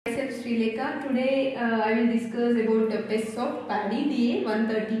Srilekha. Today I will discuss about the pests of paddy DA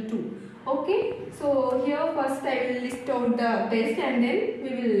 132. Okay, so here first I will list out the pest and then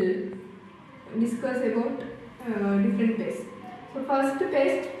we will discuss about different pests. So first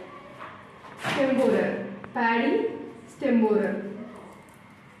pest, stem borer, paddy stem borer.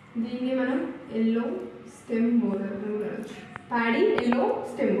 దీన్ని మనం yellow stem borer paddy yellow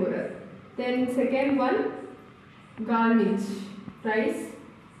stem borer. Then second one, garnish, rice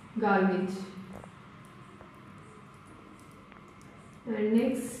garnish. And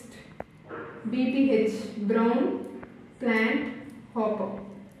next BPH, brown plant hopper.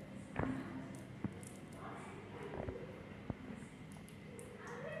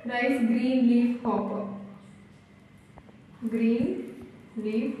 Rice green leaf hopper, green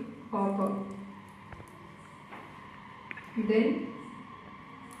leaf hopper. Then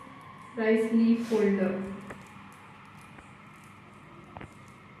rice leaf folder.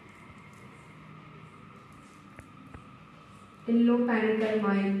 Yellow panicle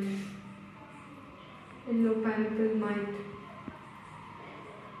mite, yellow panicle mite.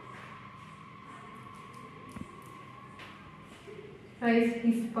 Rice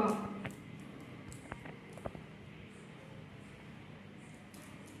hispa.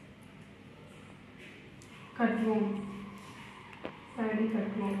 Cutworm, paddy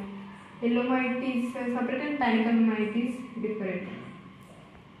cutworm. Yellow mite is separate and panicle mite is different.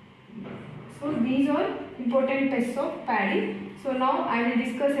 So these are important pests of paddy. So now I will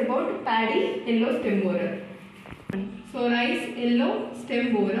discuss about paddy yellow stem borer. So rice yellow stem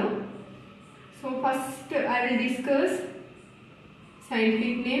borer. So first I will discuss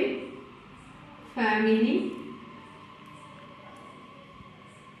scientific name, family,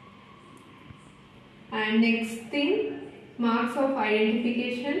 and next thing, marks of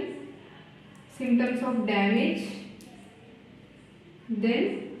identification, symptoms of damage, then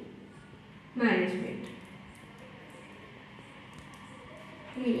management.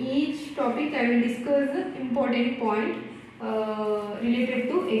 In each topic I will discuss the important point related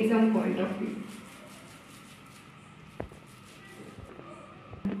to exam point of view.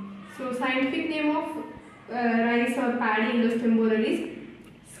 So scientific name of rice or paddy yellow stem borer is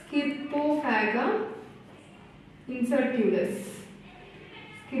Scyphophaga incertulus.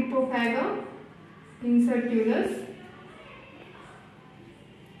 Scyphophaga incertulus.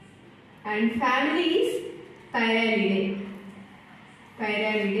 And family is Thyraeidae.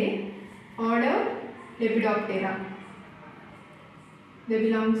 Thyraeidae. Order Lepidoptera. They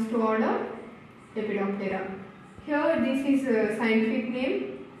belongs to order Lepidoptera. Here this is a scientific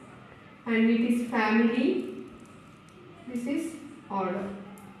name and it is family. This is order.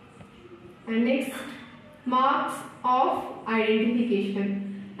 And next, marks of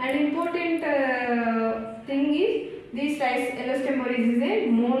identification. An important thing is this rice yellow stem borer is a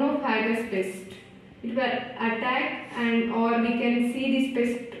monophagous pest. It will attack and or we can see this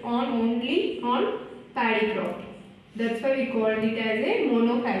pest only on paddy crop. That's why we called it as a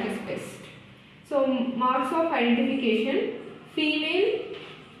monophagous pest. So marks of identification: female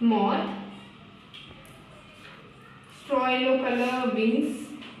moth, straw yellow color wings,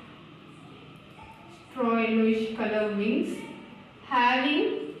 straw yellowish color wings,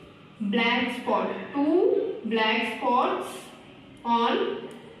 having black spot, 2 black spots on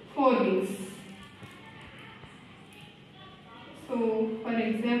forewings. So for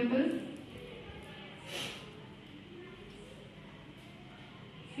example,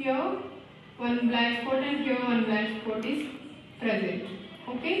 here one black spot and here one black spot is present.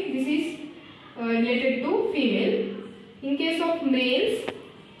 Okay, this is related to female. In case of males,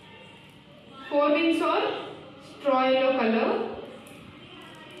 forewings are straw yellow color,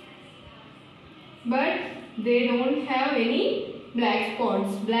 but they don't have any black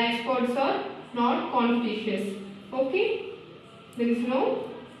spots. Black spots are not conspicuous. Okay, there is no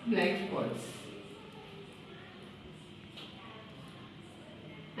black spots.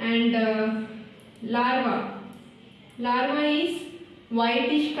 And larva. Larva is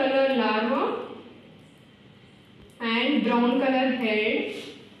whitish color larva and brown color head,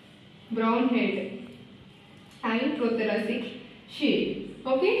 brown head having prothoracic shape.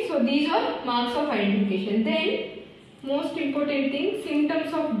 Okay, so these are marks of identification. Then most important thing,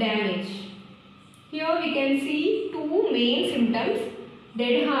 symptoms of damage. Here we can see 2 main symptoms: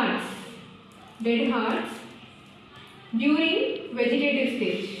 dead hearts during vegetative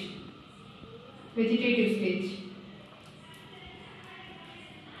stage,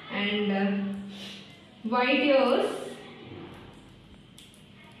 and white ears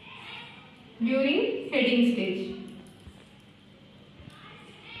during heading stage.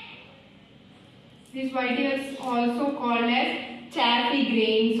 These white ears also called as chaffy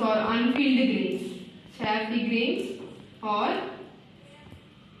grains or chaffy grains or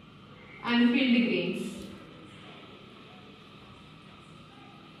unfilled grains.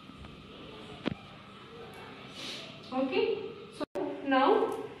 Okay, so now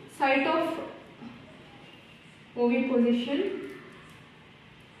site of oviposition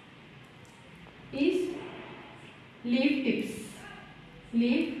is leaf tips.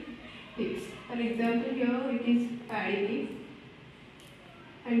 Leaf tips. For example, here it is paddy leaf,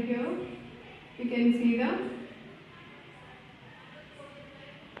 and here you can see the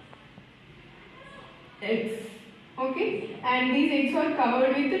eggs. Okay, and these eggs are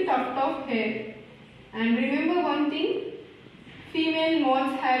covered with a tuft of hair. And remember one thing, female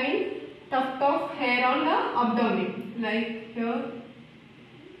moths having tuft of hair on the abdomen, like here,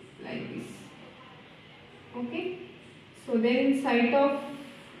 like this. Okay, so then site of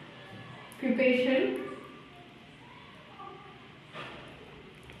pupation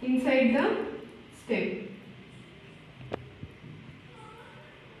inside the stem.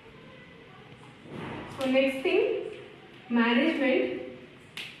 So next thing, management.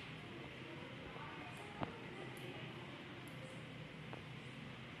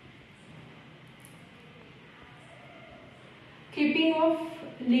 Clipping of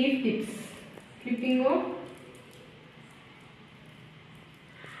leaf tips. Clipping of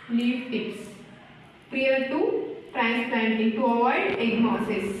leaf tips prior to transplanting to avoid egg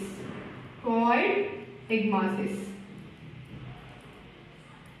masses. To avoid egg masses.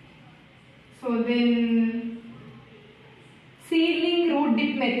 So then seedling root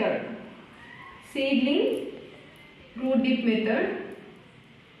dip method. Seedling root dip method.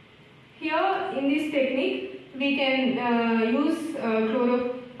 Here in this technique we can use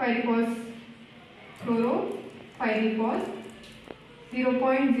chloropyrifos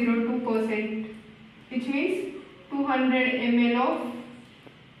 0.02%, which means 200 ml of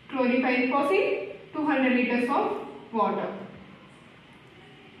chloripyrifos in 200 liters of water.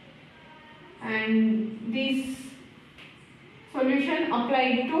 And this solution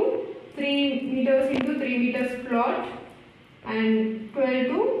applied to 3 meters into 3 meters plot and 12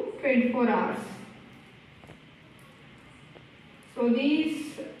 to 24 hours. So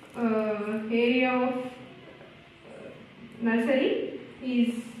this area of nursery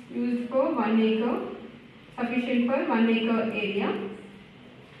is used for 1 acre, sufficient for 1 acre area.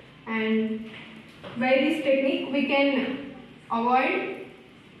 And by this technique we can avoid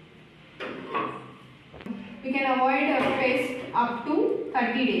a pest up to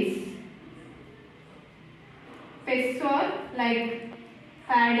 30 days. Pests are like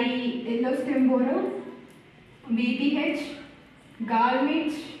paddy, yellow stem borer, BPH, gall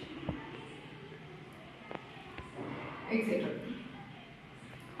mitch, etc.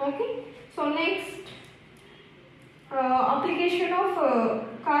 Okay, so next application of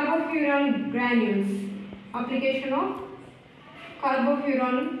carbofuran granules. Application of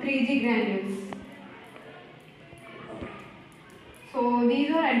carbofuran 3G granules. So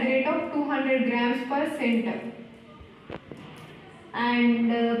these are at the rate of 200 grams per center. And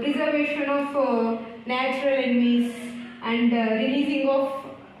preservation of natural enemies and releasing of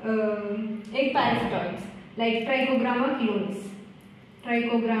egg parasitoids like Trichogramma chilonis.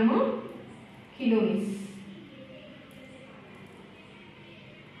 Trichogramma chilonis.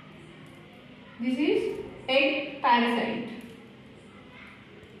 This is egg parasite.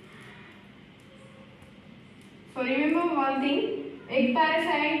 So remember one thing, egg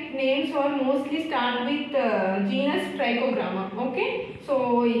parasite names are mostly start with genus Trichogramma. Okay,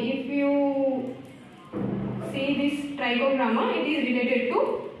 so if you see this Trichogramma, it is related to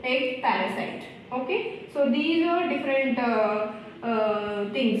egg parasite. Okay, so these are different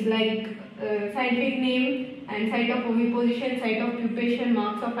things like scientific name and site of oviposition, site of pupation,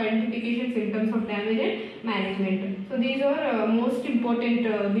 marks of identification, symptoms of damage and management. So these are most important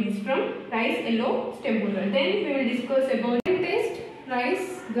bits from rice yellow stem borer. Then we will discuss about test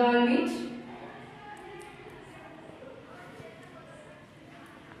rice gall mitch.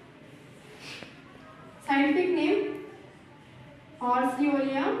 Scientific name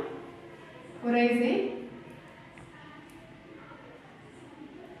Orseolia oryzae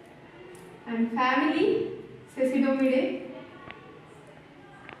and family Cecidomidae,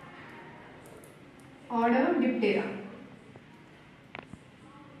 order Diptera.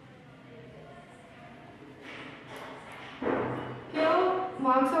 Here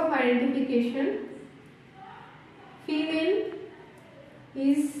marks of identification. Female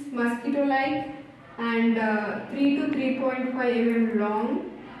is mosquito-like and 3 to 3.5 mm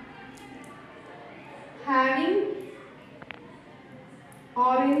long, having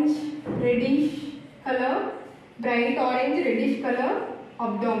orange reddish color, bright orange reddish color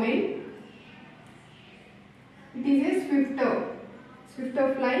abdomen, It is a swifter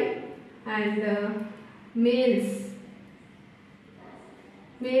fly, and males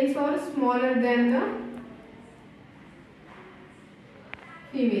are smaller than the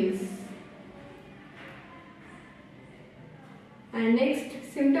females. And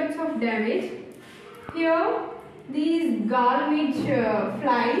next, symptoms of damage. Here these gall-midge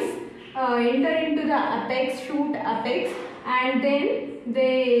flies enter into the apex, shoot apex, and then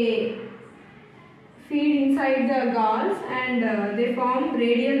they feed inside the galls, and they form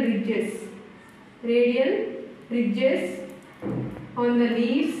radial ridges on the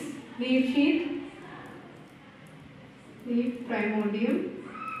leaf sheath, leaf primordium,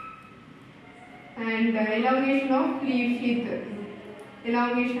 and elongation of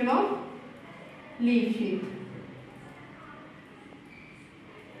leaf sheath.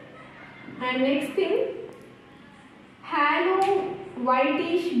 And next thing, hollow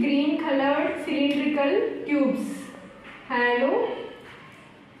whitish green colored cylindrical tubes. Hollow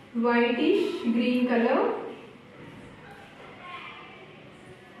whitish green colored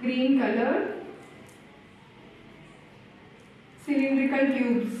cylindrical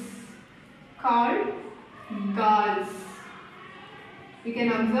tubes called galls. We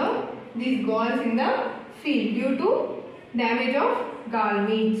can observe these galls in the field due to damage of gall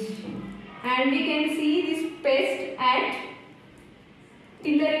midge. And we can see this pest at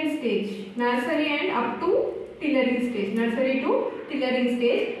tillering stage, nursery and up to tillering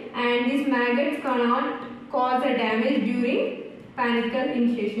stage, and these maggots cannot cause a damage during panicle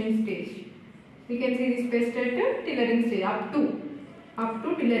initiation stage. We can see this pest at tillering stage, up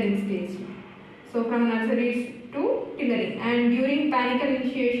to tillering stage. So from nursery to tillering, and during panicle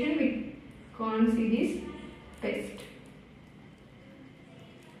initiation we can't see this pest.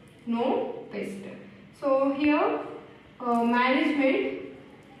 No pest. So here management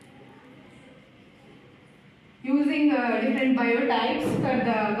using different biotypes for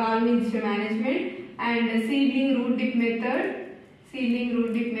the gall-midge management, and seedling root dip method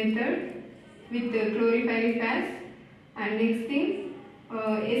with chlorpyrifos. And next thing, to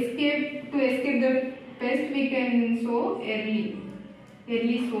escape the pest, we can sow early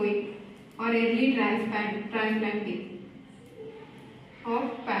sowing or early transplanting of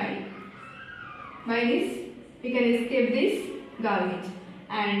paddy. By this we can escape this gall-midge.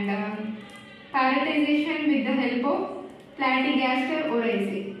 And parasitization with the help of Platygaster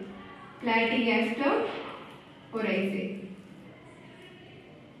oryzae.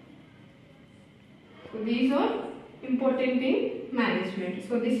 So these are important in management.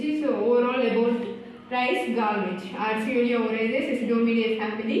 So this is overall about rice gall-midge, Arceolia oryzae, Sesidomidae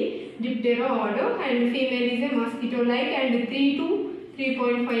family, Diptera order, and female is a mosquito-like and 3 to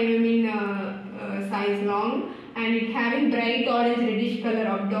 3.5 mm in size long, and it having bright orange reddish color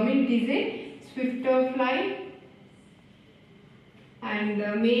abdomen. It is a swifter fly, and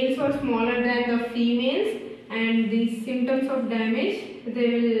males are smaller than the females, and the symptoms of damage, they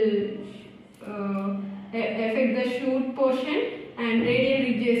will affect the shoot portion and radial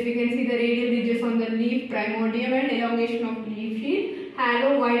ridges. We can see the radial ridges on the leaf primordium and elongation of leaf sheath.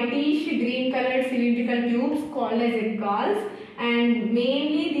 Hollow whitish green colored cylindrical tubes called as galls, and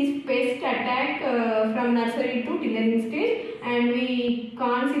mainly this pest attack from nursery to tillering stage, and we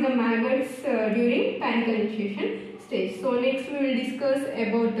can't see the maggots during panicle initiation stage. So next we will discuss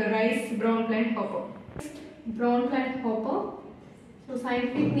about the rice brown plant hopper. Brown plant hopper. So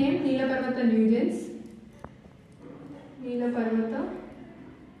scientific name Neelaparvata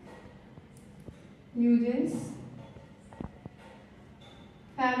nugens.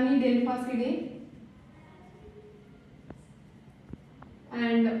 Family Delphasidae,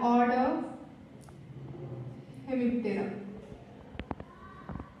 and order Hemiptera.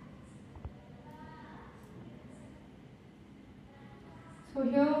 So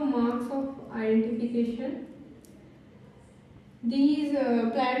here marks of identification. These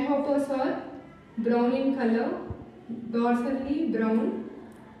plant hoppers are brown in color, dorsally brown,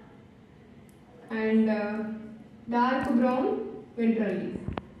 and dark brown ventrally.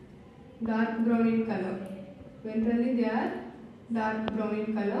 Dark brown in color. Ventrally they are dark brown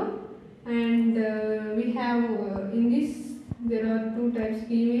in color, and we have in this there are two types,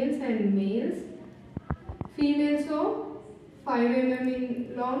 females and males. Females are 5 mm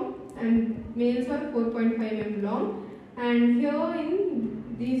in long and males are 4.5 mm long, and here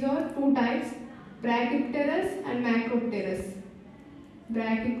in these are two types, Brachypterus and Macropterus.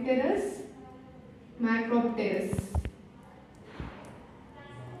 Brachypterus, Macropterus.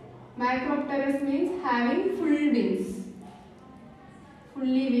 Macropterus means having full wings,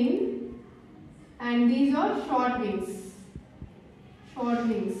 fully winged, and these are short wings.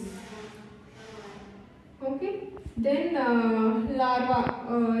 Okay. Okay. Then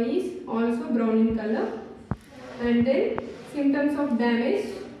larva is also brown in color. And then symptoms of damage.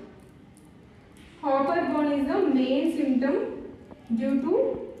 Hopper bone is the main symptom due to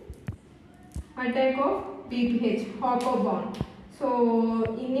attack of BPH, hopper bone. So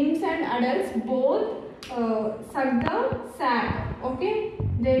in nymphs and adults both suck the sap. Okay,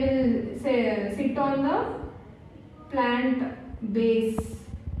 they will sit on the plant base,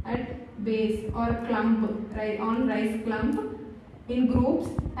 at base or clump, right, on rice clump in groups,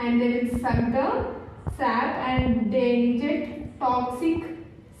 and they will suck the sap and they inject toxic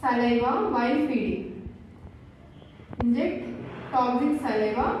saliva while feeding. Inject toxic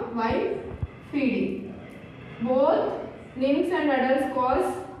saliva while feeding. Both nymphs and adults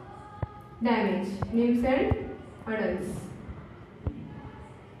cause damage. Nymphs and adults.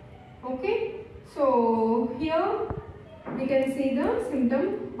 Okay. So here we can see the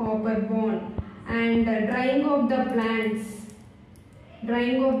symptom hopper bone and drying of the plants.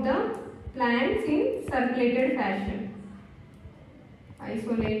 Drying of the plants in circulated fashion.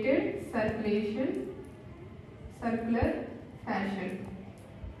 Isolated circulation, circular fashion.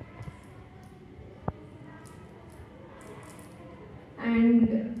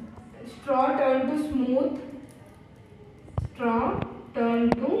 And straw turned to smooth. Straw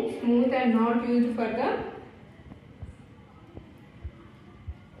turned to smooth and not used for the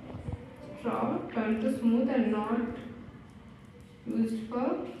straw turned to smooth and not used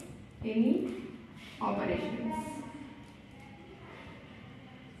for any operations.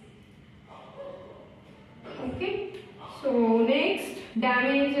 Okay. So next,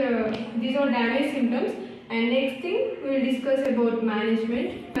 damage. These are damage symptoms. And next thing we will discuss about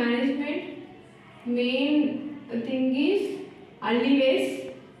management. Management main thing is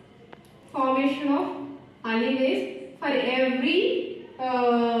alleyways, formation of alleyways for every 2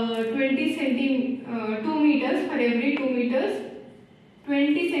 meters, for every 2 meters,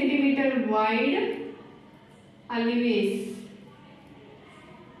 20 centimeter wide alleyways.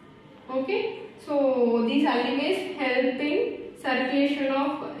 Okay, so these alleyways help in circulation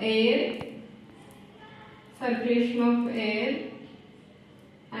of air,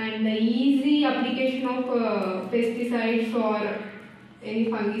 and the easy application of pesticides or any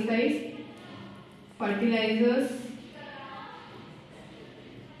fungicides, fertilizers,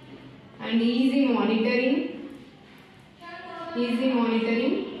 and easy monitoring,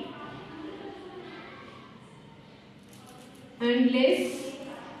 and less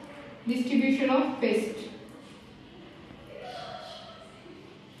distribution of pest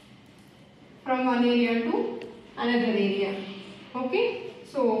from one area to another area. Okay,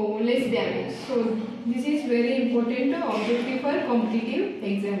 so less damage. So this is very important objective for competitive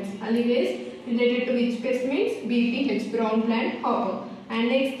exams. Alleyways related to which pest means BPH, brown plant hopper. And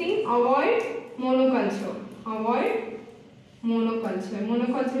next thing, avoid monoculture. Avoid monoculture.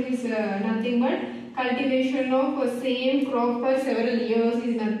 Monoculture is nothing but cultivation of same crop for several years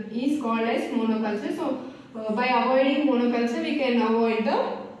is called as monoculture. So by avoiding monoculture we can avoid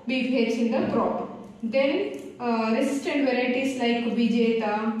the BPH in the crop. Then resistant varieties like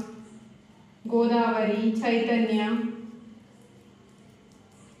Vijeta, Godavari, Chaitanya.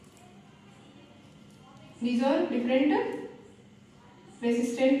 These are different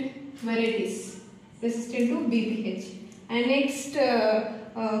resistant varieties, resistant to BPH. And next,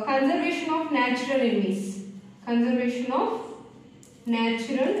 conservation of natural enemies. Conservation of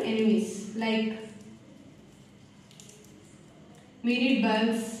natural enemies like merid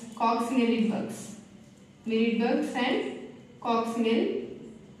bugs, coccinellid bugs. Merid bugs and coccinellid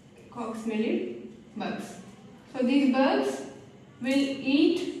bugs. So these bugs will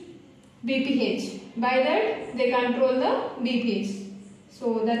eat BPH. By that they control the BPH.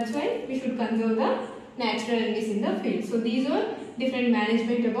 So that's why we should conserve the natural enemies in the field. So these are different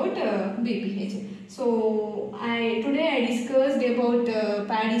management about BPH. So today I discussed about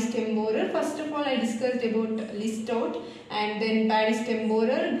paddy stem borer. First of all I discussed about list out, and then paddy stem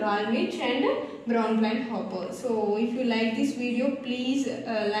borer, gall mitch and brown plant hopper. So if you like this video, please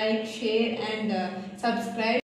like, share and subscribe.